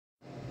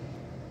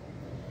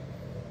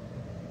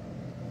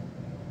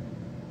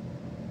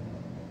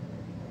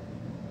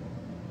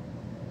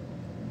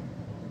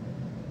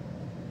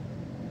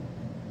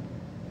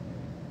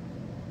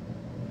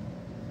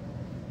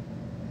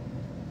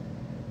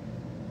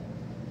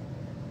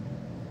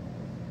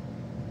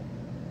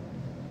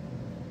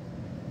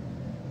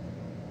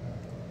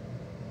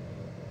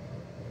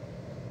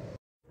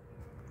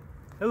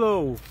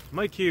Hello,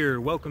 Mike here.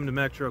 Welcome to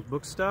Mack Truck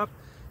Book Stop.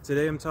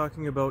 Today I'm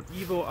talking about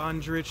Ivo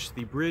Andrić,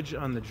 The Bridge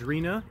on the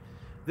Drina.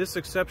 This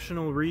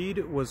exceptional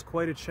read was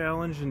quite a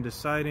challenge in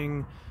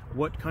deciding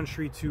what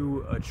country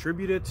to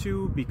attribute it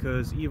to,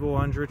 because Ivo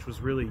Andrić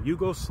was really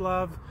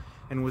Yugoslav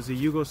and was a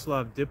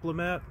Yugoslav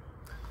diplomat.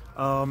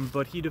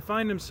 But he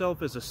defined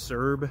himself as a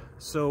Serb,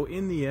 so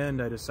in the end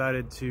I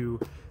decided to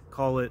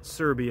call it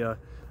Serbia.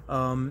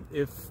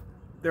 If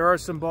there are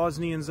some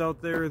Bosnians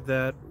out there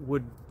that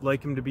would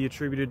like him to be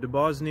attributed to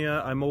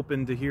Bosnia, I'm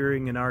open to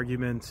hearing an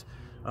argument,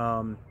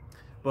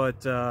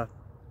 but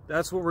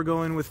that's what we're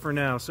going with for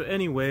now. So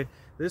anyway,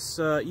 this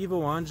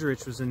Ivo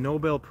Andrić was a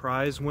Nobel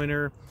Prize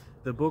winner.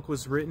 The book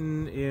was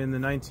written in the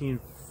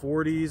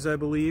 1940s, I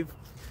believe,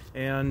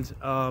 and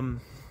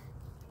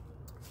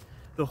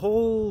the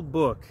whole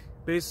book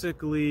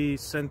basically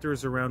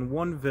centers around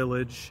one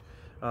village,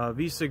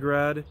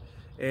 Visegrad,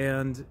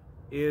 and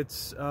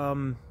it's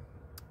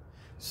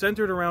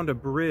centered around a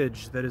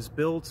bridge that is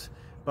built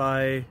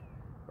by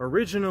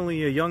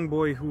originally a young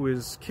boy who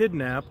is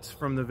kidnapped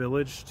from the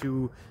village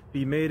to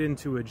be made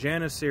into a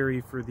janissary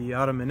for the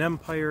Ottoman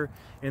Empire,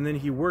 and then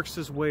he works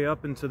his way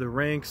up into the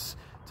ranks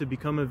to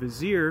become a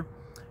vizier,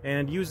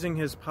 and using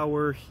his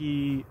power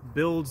he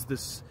builds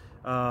this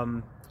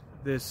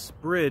this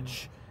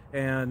bridge,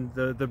 and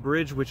the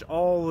bridge which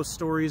all the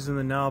stories in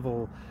the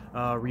novel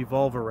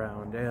revolve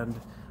around. And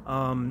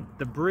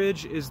the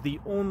bridge is the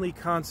only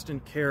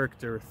constant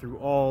character through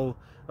all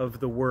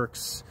of the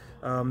works.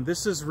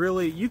 This is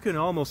really, you can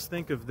almost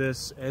think of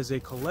this as a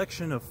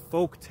collection of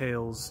folk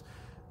tales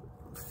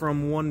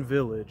from one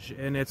village,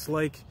 and it's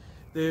like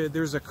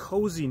there's a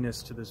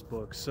coziness to this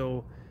book.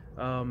 So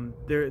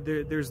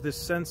there's this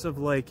sense of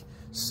like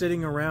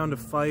sitting around a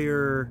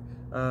fire,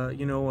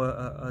 you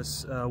know,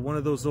 one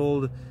of those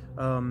old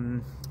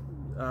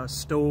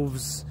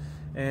stoves,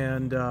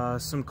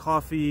 and some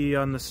coffee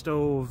on the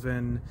stove,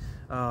 and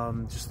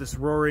just this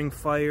roaring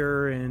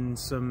fire, and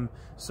some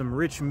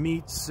rich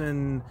meats,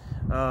 and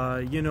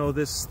you know,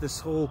 this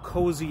whole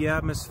cozy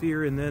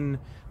atmosphere. And then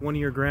one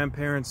of your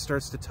grandparents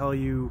starts to tell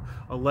you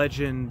a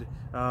legend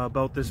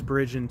about this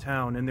bridge in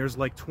town, and there's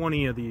like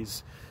 20 of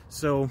these.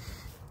 So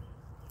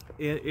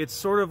it's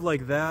sort of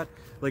like that,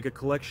 like a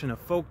collection of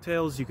folk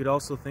tales. You could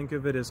also think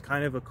of it as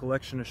kind of a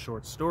collection of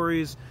short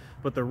stories,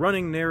 but the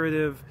running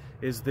narrative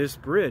is this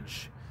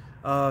bridge.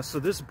 So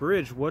this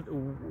bridge,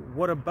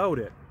 what about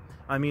it?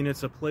 I mean,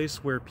 it's a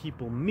place where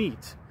people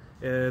meet.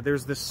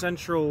 There's this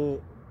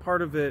central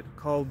part of it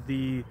called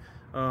the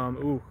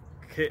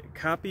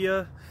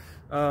Kapia.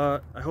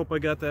 I hope I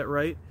got that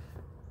right.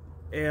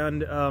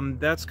 And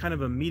that's kind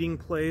of a meeting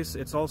place.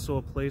 It's also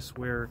a place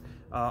where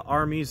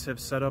armies have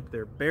set up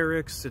their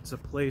barracks. It's a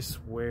place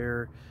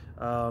where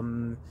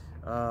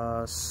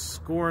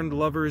scorned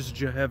lovers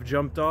have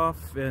jumped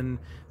off, and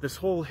this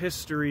whole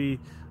history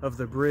of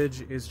the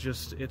bridge is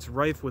just, it's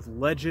rife with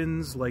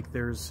legends. Like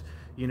there's,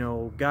 you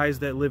know, guys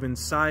that live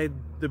inside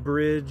the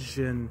bridge,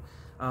 and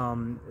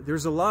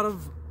there's a lot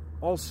of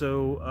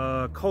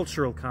also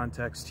cultural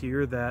context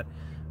here that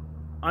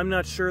I'm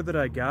not sure that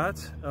I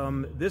got.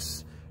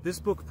 This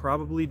book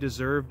probably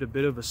deserved a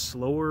bit of a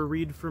slower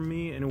read for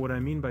me, and what I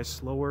mean by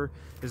slower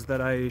is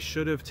that I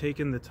should have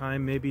taken the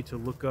time maybe to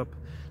look up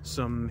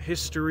some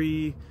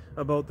history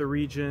about the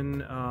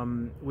region,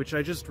 which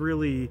I just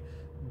really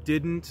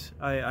didn't.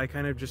 I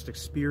kind of just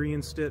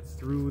experienced it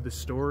through the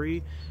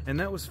story, and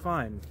that was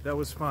fine. That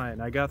was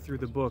fine. I got through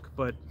the book,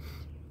 but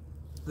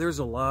there's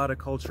a lot of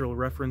cultural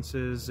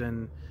references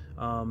and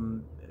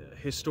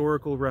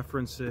historical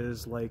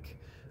references. Like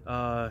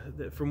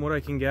from what I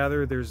can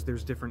gather, there's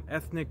different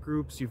ethnic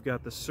groups. You've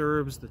got the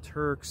Serbs, the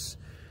Turks,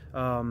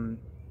 and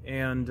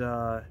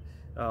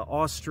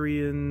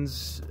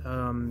Austrians.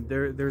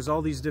 There's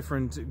all these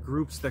different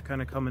groups that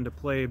kind of come into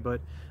play, but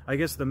I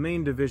guess the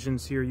main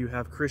divisions here, you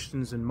have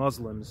Christians and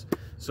Muslims.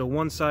 So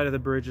one side of the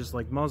bridge is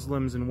like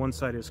Muslims and one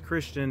side is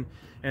Christian,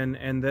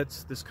 and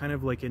that's this kind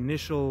of like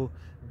initial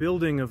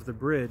building of the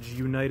bridge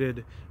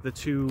united the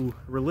two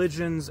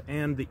religions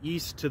and the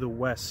east to the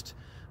west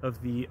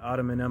of the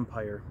Ottoman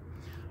Empire.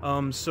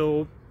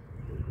 So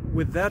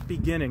with that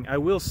beginning, I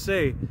will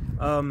say,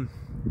 as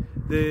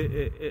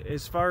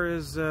far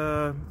as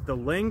the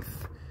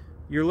length,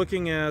 you're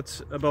looking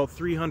at about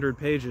 300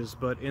 pages,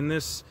 but in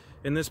this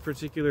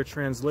particular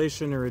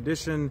translation or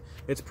edition,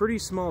 it's pretty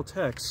small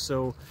text.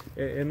 So,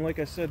 and like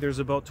I said, there's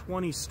about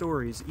 20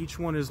 stories. Each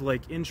one is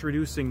like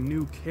introducing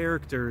new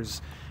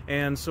characters,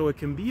 and so it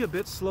can be a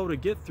bit slow to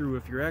get through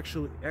if you're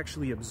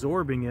actually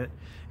absorbing it.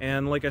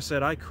 And like I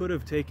said, I could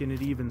have taken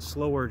it even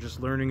slower,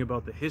 just learning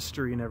about the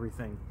history and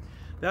everything.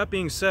 That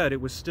being said, it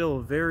was still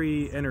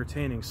very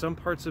entertaining. Some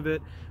parts of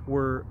it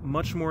were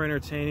much more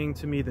entertaining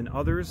to me than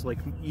others, like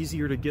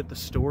easier to get the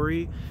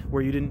story,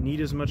 where you didn't need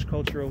as much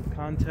cultural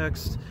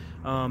context.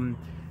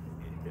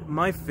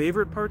 My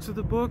favorite parts of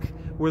the book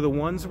were the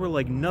ones where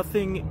like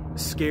nothing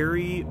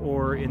scary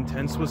or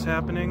intense was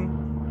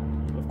happening.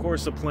 Of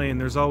course, a plane.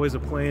 There's always a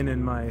plane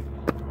in my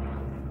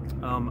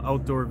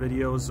outdoor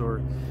videos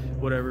or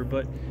whatever,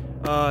 but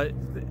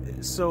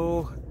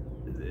so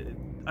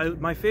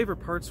my favorite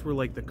parts were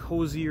like the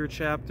cozier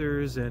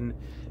chapters and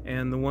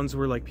the ones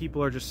where like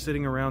people are just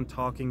sitting around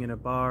talking in a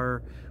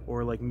bar,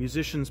 or like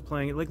musicians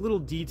playing, like little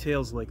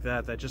details like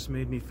that that just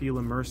made me feel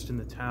immersed in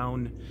the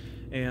town.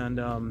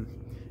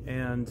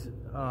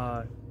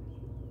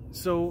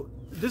 So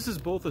this is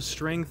both a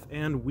strength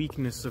and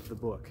weakness of the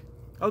book.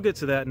 I'll get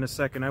to that in a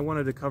second. I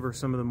wanted to cover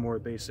some of the more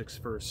basics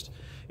first.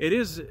 It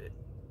is,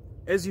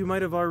 as you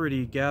might have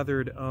already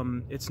gathered,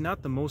 it's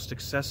not the most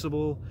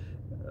accessible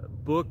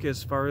book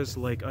as far as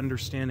like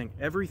understanding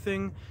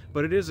everything,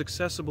 but it is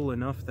accessible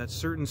enough that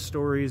certain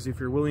stories, if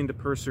you're willing to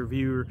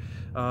persevere,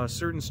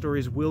 certain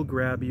stories will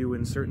grab you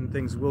and certain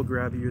things will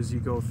grab you as you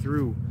go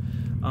through.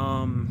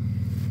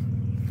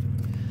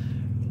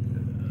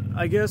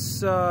 I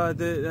guess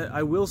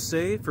I will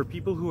say, for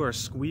people who are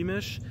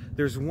squeamish,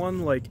 there's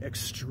one like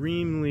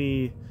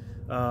extremely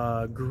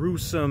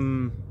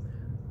gruesome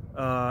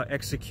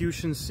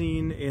execution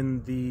scene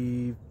in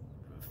the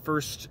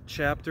first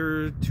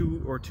chapter,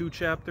 two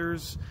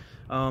chapters,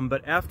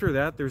 but after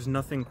that there's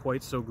nothing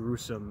quite so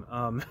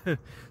gruesome.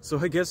 So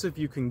I guess if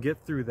you can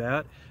get through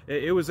that,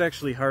 it was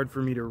actually hard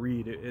for me to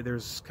read.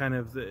 There's kind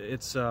of,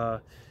 it's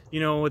you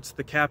know, it's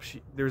the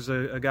caption. There's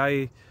a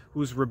guy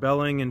who's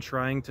rebelling and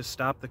trying to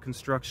stop the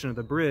construction of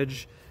the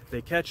bridge.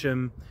 They catch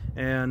him,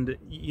 and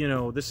you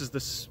know, this is the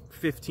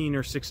 15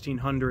 or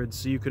 1600s,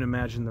 so you can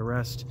imagine the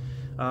rest.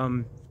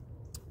 And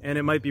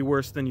it might be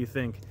worse than you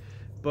think,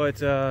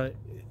 but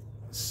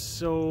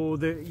so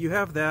you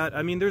have that.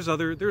 I mean, there's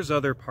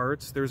other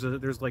parts.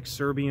 There's like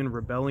Serbian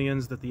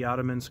rebellions that the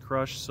Ottomans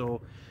crushed.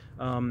 So,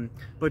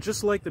 but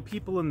just like the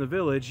people in the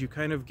village, you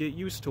kind of get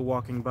used to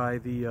walking by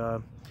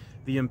the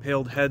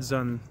impaled heads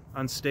on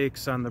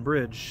stakes on the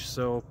bridge.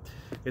 So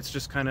it's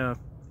just kind of,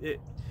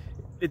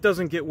 it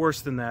doesn't get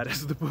worse than that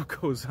as the book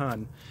goes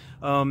on.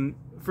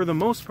 For the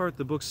most part,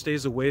 the book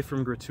stays away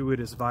from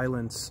gratuitous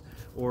violence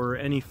or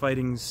any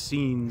fighting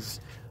scenes.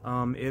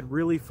 It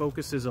really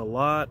focuses a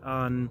lot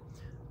on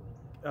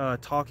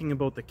talking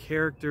about the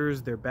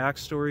characters, their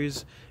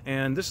backstories,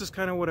 and this is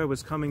kind of what I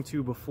was coming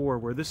to before,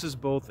 where this is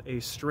both a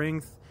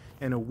strength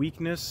and a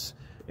weakness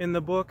in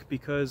the book,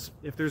 because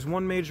if there's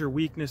one major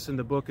weakness in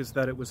the book, is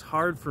that it was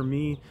hard for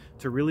me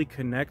to really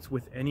connect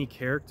with any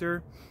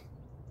character.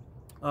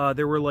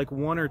 There were like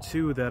one or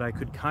two that I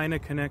could kind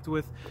of connect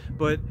with,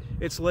 but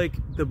it's like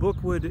the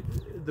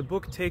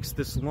book takes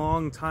this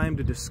long time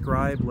to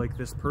describe like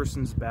this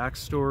person's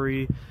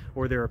backstory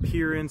or their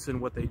appearance and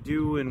what they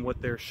do and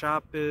what their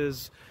shop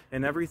is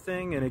and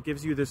everything, and it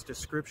gives you this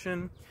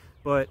description,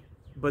 but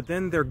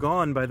then they're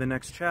gone by the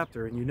next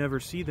chapter and you never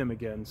see them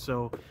again.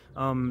 So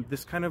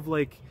this kind of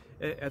like,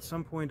 at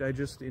some point I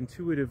just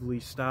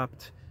intuitively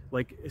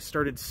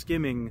started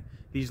skimming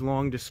these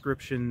long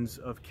descriptions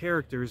of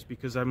characters,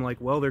 because I'm like,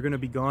 well, they're going to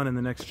be gone in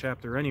the next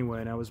chapter anyway,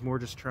 and I was more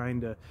just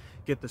trying to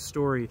get the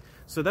story.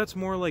 So that's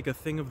more like a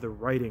thing of the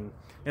writing,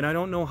 and I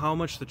don't know how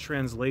much the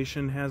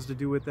translation has to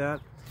do with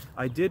that.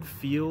 I did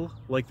feel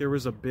like there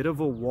was a bit of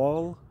a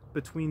wall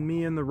between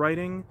me and the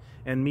writing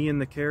and me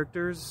and the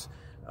characters,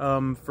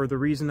 for the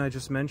reason I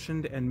just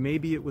mentioned, and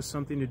maybe it was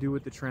something to do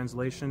with the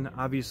translation.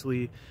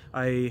 Obviously,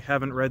 I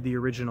haven't read the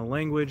original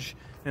language,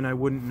 and I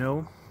wouldn't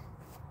know.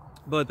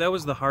 But that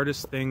was the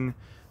hardest thing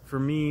for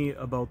me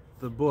about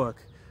the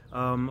book.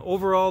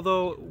 Overall,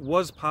 though,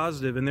 was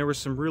positive, and there were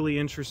some really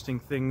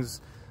interesting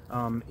things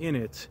in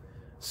it.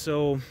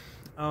 So,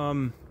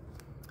 I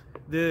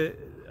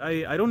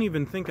don't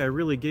even think I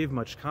really gave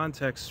much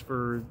context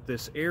for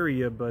this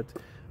area, but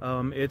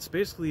it's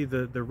basically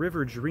the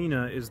river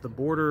Drina is the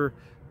border,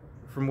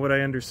 from what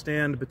I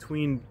understand,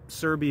 between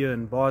Serbia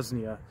and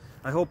Bosnia.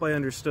 I hope I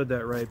understood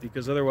that right,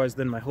 because otherwise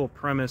then my whole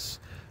premise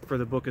for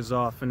the book is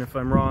off, and if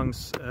I'm wrong,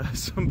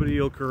 somebody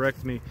will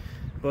correct me.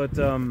 But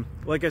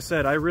like I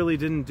said, I really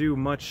didn't do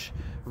much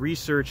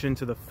research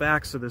into the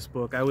facts of this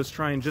book. I was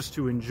trying just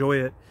to enjoy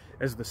it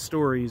as the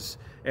stories,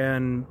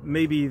 and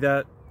maybe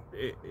that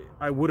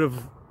I would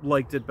have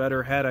liked it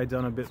better had I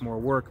done a bit more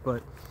work,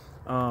 but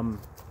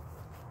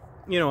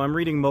you know, I'm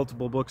reading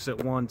multiple books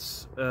at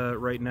once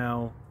right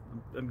now.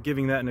 I'm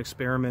giving that an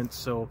experiment,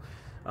 so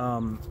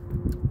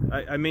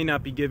I may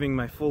not be giving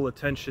my full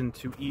attention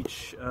to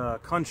each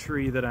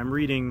country that I'm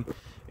reading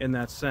in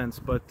that sense,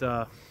 but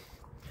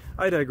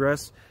I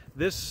digress.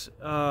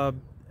 The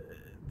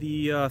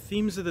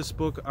themes of this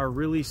book are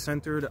really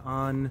centered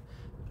on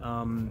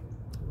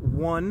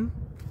one,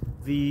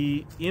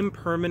 the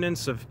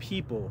impermanence of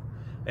people,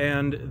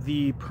 and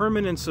the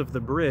permanence of the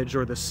bridge,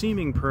 or the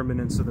seeming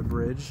permanence of the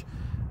bridge,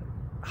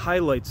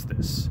 highlights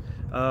this.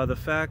 The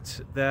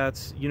fact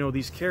that, you know,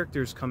 these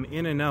characters come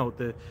in and out,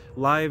 the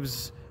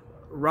lives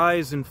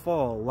rise and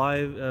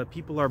fall,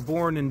 people are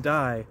born and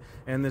die,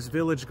 and this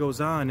village goes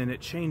on and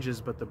it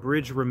changes, but the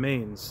bridge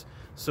remains.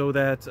 So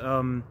that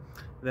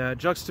that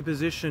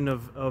juxtaposition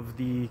of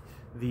the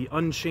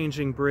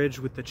unchanging bridge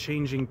with the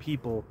changing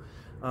people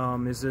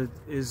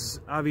is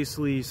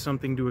obviously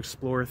something to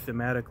explore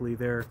thematically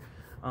there.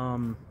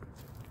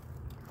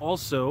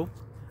 Also,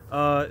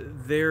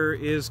 there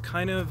is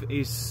kind of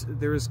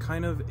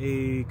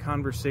a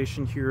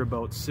conversation here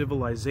about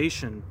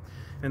civilization,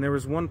 And there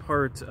was one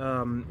part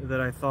that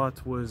I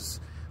thought was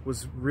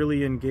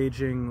really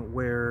engaging,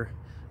 where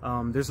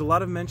there's a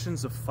lot of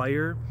mentions of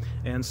fire,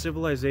 and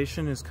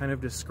civilization is kind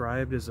of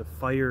described as a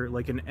fire,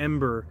 like an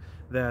ember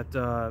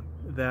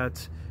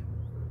that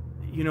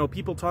you know,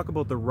 people talk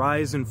about the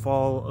rise and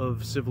fall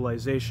of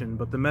civilization,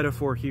 but the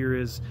metaphor here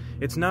is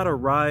it's not a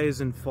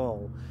rise and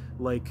fall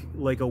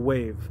like a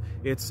wave.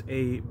 It's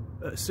a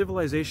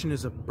civilization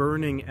is a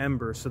burning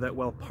ember, so that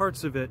while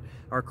parts of it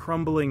are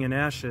crumbling in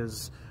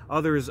ashes,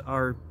 others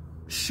are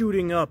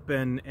shooting up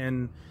and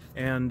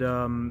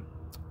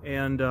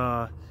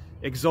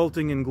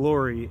exulting in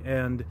glory.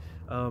 And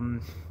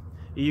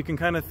you can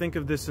kind of think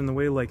of this in the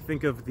way, like,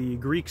 think of the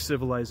Greek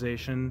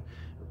civilization,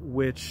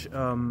 which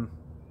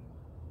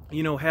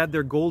you know, had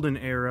their golden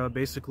era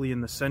basically in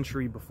the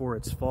century before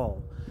its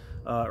fall,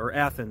 or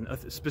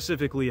Athens,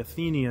 specifically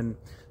Athenian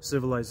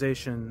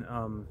civilization.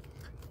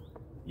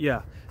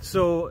 Yeah,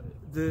 so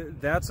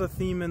that's a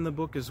theme in the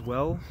book as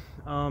well.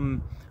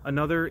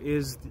 Another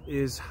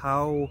is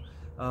how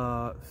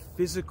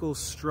physical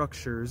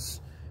structures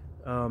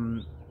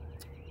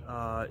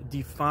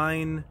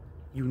define,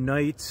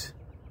 unite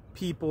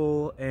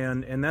people,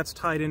 and that's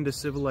tied into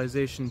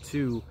civilization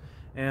too.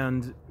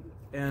 And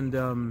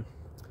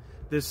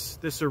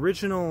this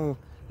original,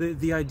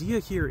 the idea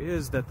here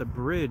is that the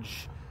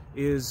bridge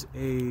is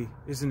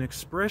an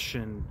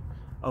expression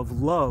of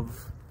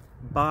love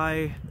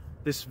by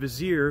this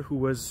vizier who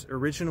was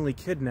originally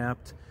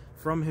kidnapped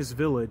from his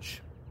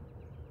village,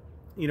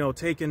 you know,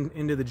 taken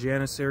into the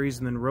Janissaries,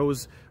 and then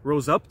rose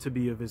up to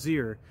be a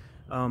vizier,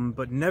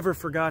 but never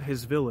forgot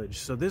his village.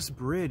 So this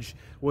bridge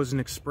was an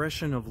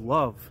expression of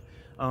love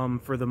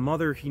for the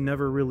mother he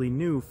never really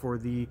knew, for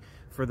the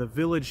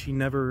village he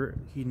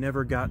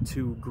never got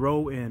to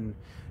grow in.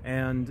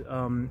 And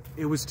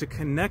it was to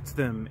connect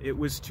them, it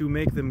was to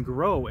make them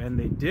grow, and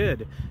they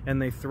did,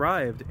 and they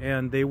thrived,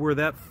 and they were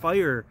that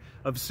fire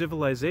of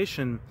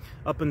civilization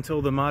up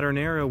until the modern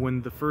era,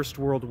 when the First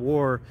World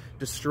War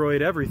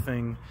destroyed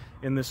everything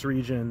in this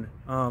region,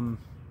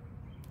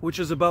 which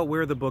is about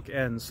where the book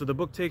ends. So the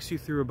book takes you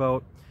through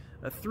about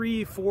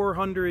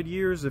 300-400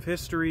 years of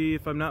history,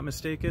 if I'm not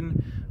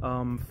mistaken,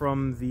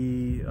 from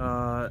the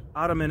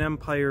Ottoman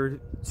Empire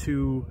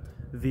to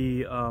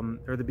the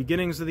or the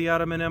beginnings of the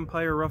Ottoman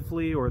Empire,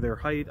 roughly, or their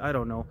height, I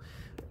don't know,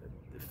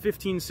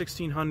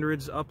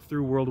 1600s up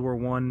through World War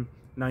I,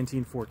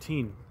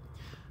 1914.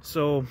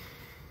 So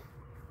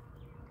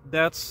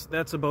that's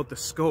about the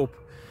scope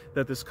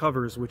that this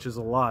covers, which is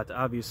a lot,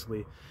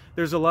 obviously.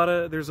 There's a lot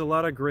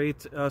of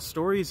great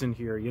stories in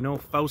here, you know,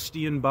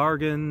 Faustian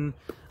bargain.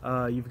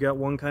 You've got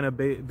one kind of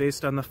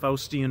based on the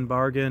Faustian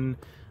bargain,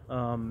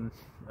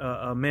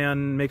 a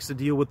man makes a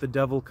deal with the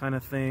devil kind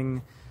of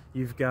thing.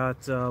 You've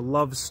got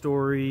love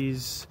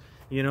stories,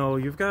 you know,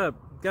 you've got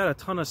a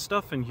ton of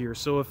stuff in here.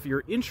 So if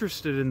you're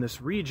interested in this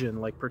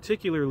region, like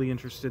particularly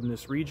interested in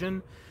this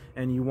region,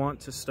 and you want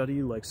to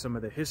study like some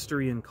of the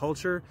history and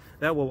culture,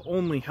 that will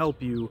only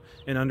help you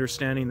in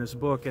understanding this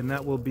book, and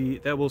that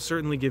will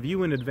certainly give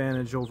you an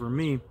advantage over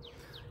me,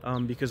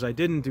 because I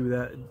didn't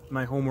do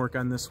my homework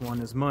on this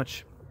one as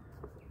much.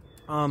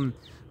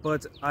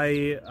 But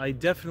I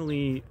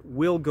definitely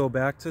will go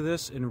back to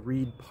this and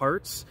read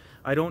parts.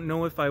 I don't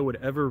know if I would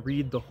ever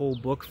read the whole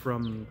book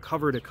from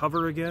cover to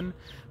cover again,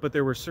 but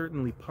there were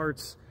certainly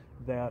parts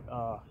that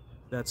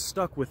that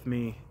stuck with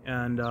me,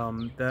 and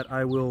that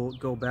I will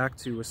go back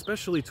to,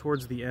 especially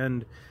towards the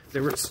end.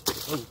 There was,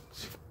 oh,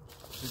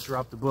 just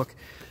dropped the book.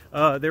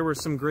 There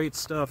was some great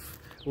stuff,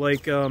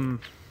 like, but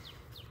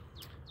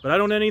I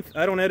don't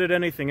edit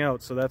anything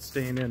out, so that's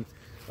staying in.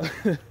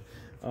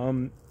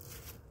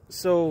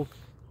 So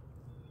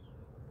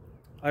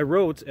I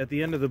wrote at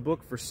the end of the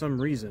book, for some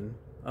reason,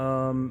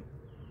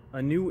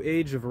 a new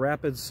age of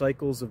rapid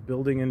cycles of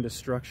building and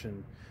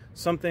destruction,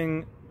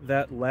 something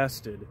that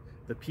lasted.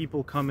 The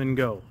people come and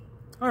go.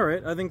 All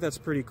right, I think that's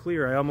pretty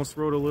clear. I almost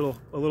wrote a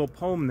little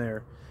poem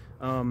there.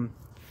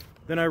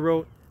 Then I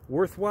wrote,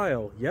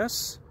 worthwhile,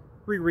 yes.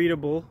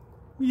 Rereadable,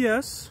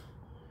 yes.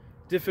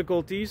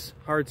 Difficulties,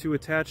 hard to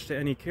attach to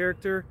any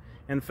character,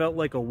 and felt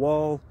like a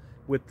wall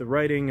with the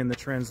writing and the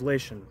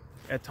translation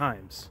at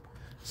times.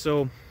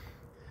 So,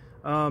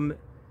 but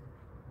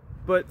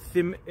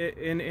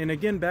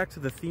again, back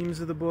to the themes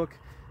of the book,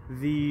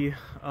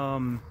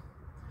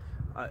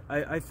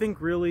 I think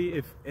really,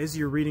 if as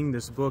you're reading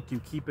this book, you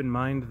keep in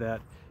mind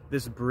that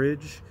this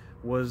bridge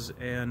was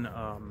an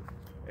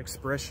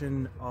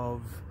expression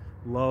of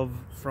love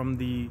from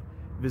the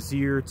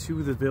vizier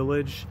to the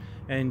village,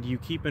 and you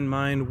keep in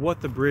mind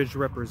what the bridge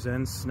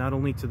represents, not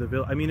only to the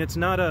village. I mean, it's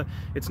not a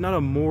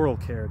moral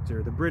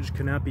character. The bridge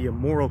cannot be a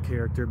moral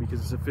character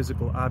because it's a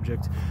physical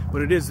object,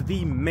 but it is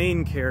the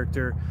main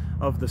character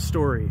of the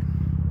story.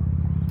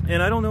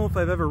 And I don't know if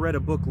I've ever read a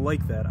book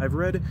like that. I've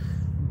read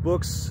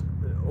books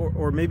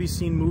or maybe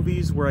seen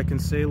movies where I can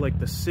say, like,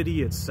 the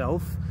city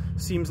itself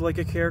seems like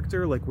a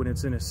character, like when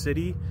it's in a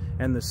city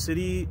and the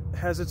city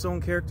has its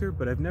own character,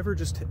 but I've never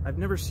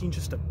seen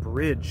just a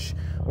bridge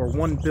or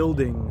one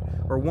building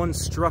or one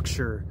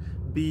structure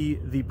be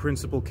the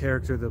principal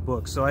character of the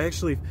book. So I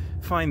actually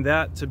find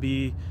that to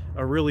be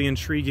a really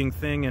intriguing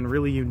thing and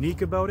really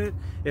unique about it.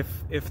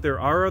 If there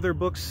are other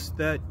books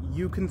that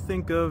you can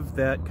think of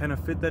that kind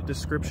of fit that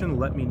description,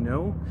 let me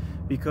know,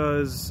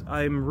 because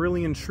I'm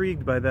really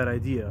intrigued by that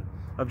idea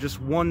of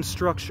just one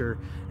structure,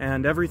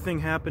 and everything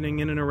happening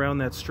in and around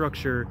that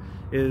structure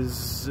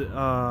is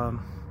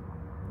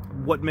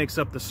what makes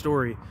up the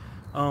story.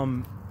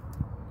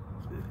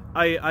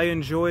 I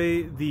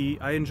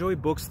enjoy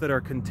books that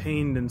are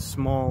contained in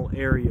small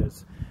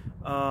areas,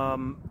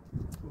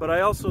 but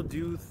I also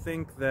do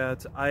think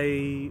that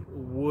I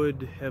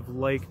would have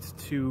liked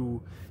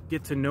to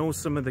get to know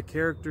some of the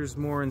characters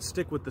more and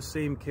stick with the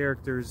same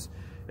characters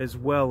as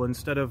well,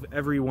 instead of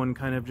everyone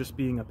kind of just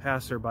being a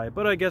passerby.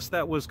 But I guess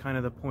that was kind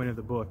of the point of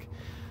the book.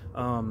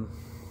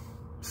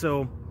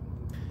 So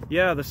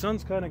yeah, the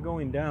sun's kind of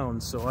going down,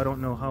 so I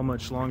don't know how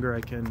much longer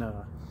I can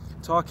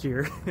talk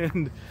here.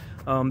 And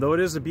though it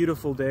is a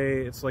beautiful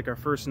day, it's like our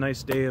first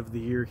nice day of the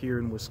year here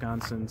in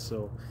Wisconsin,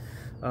 so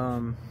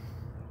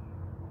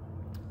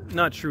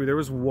not true, there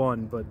was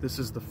one, but this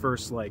is the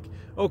first, like,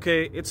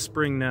 okay, it's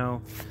spring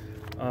now.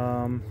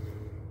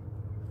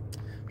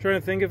 Trying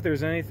to think if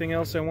there's anything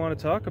else I want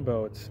to talk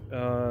about.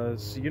 So,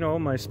 you know,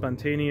 my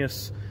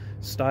spontaneous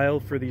style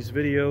for these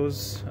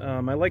videos.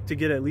 I like to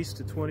get at least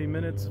to 20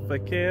 minutes if I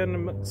can.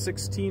 I'm at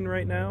 16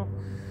 right now.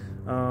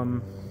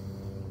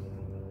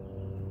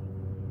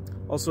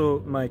 Also,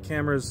 my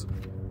camera's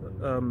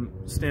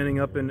standing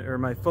up in, or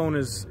my phone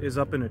is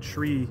up in a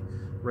tree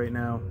right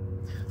now.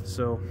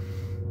 So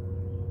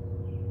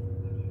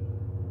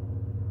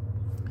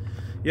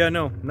yeah,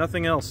 no,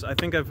 nothing else. I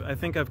think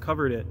I've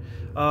covered it.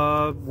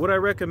 Would I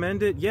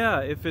recommend it? Yeah,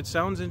 if it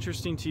sounds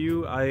interesting to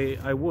you,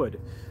 I would.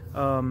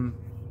 I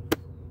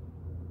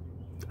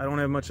don't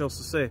have much else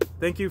to say.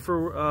 Thank you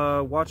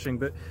for watching,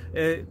 but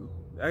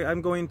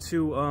I'm going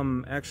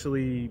to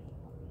actually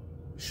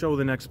show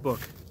the next book.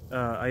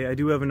 I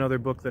do have another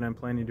book that I'm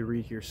planning to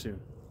read here soon.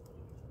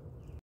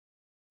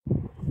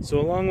 So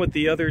along with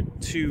the other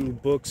two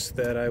books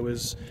that I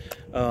was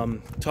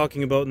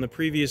talking about in the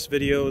previous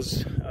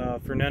videos,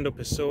 Fernando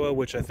Pessoa,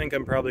 which I think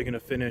I'm probably going to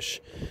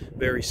finish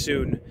very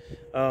soon,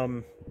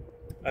 I'm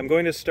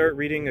going to start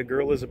reading A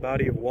Girl is a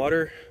Body of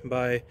Water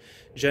by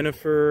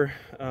Jennifer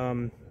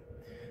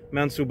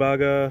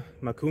Mansubaga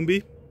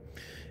Makumbi,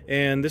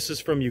 and this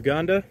is from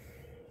Uganda.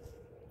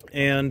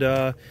 And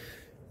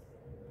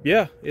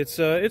yeah, it's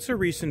a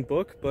recent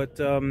book, but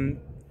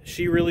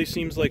she really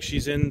seems like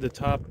she's in the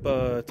top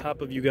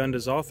of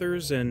Uganda's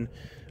authors, and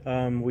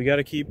we got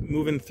to keep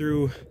moving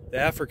through the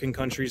African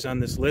countries on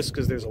this list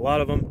because there's a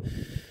lot of them.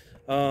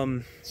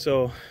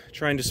 So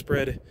trying to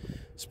spread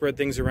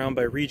things around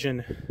by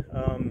region.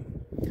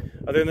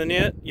 Other than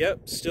that,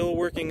 yep, still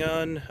working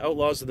on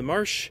Outlaws of the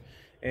Marsh.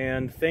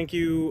 And thank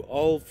you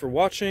all for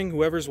watching,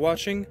 whoever's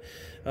watching,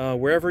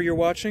 wherever you're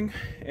watching,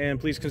 and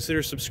please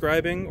consider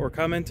subscribing or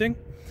commenting.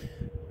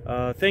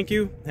 Thank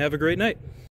you. Have a great night.